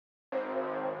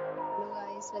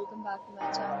guys, welcome back to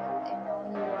my channel and now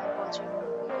you are watching a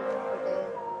video of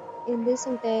hotel. In this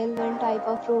hotel, one type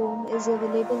of room is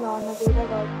available on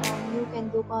agoda.com. You can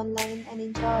book online and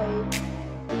enjoy it.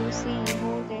 To see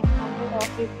more than 100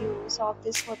 of reviews of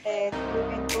this hotel, you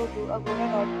can go to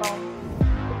agoda.com.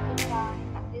 Booking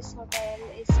time in this hotel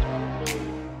is 12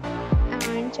 p.m.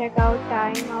 and checkout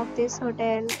time of this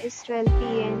hotel is 12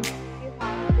 p.m. If you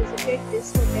have visited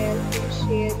this hotel, please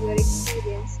share your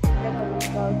experience in the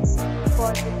comment box.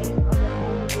 For booking or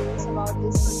more details about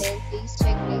this hotel, please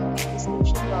check link in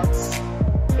description box.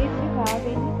 If you have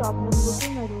any problem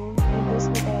booking a room in this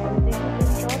hotel, then you can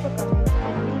drop a comment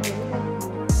and we will help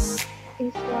you.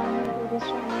 If you are new to this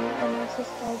channel and not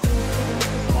subscribed yet, then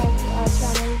subscribe to our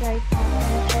channel right now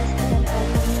and press the bell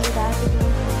icon so that you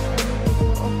don't miss any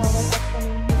video of our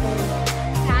upcoming hotel.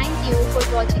 Thank you for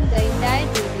watching the entire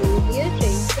video. Dear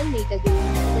friends, we'll meet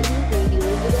again.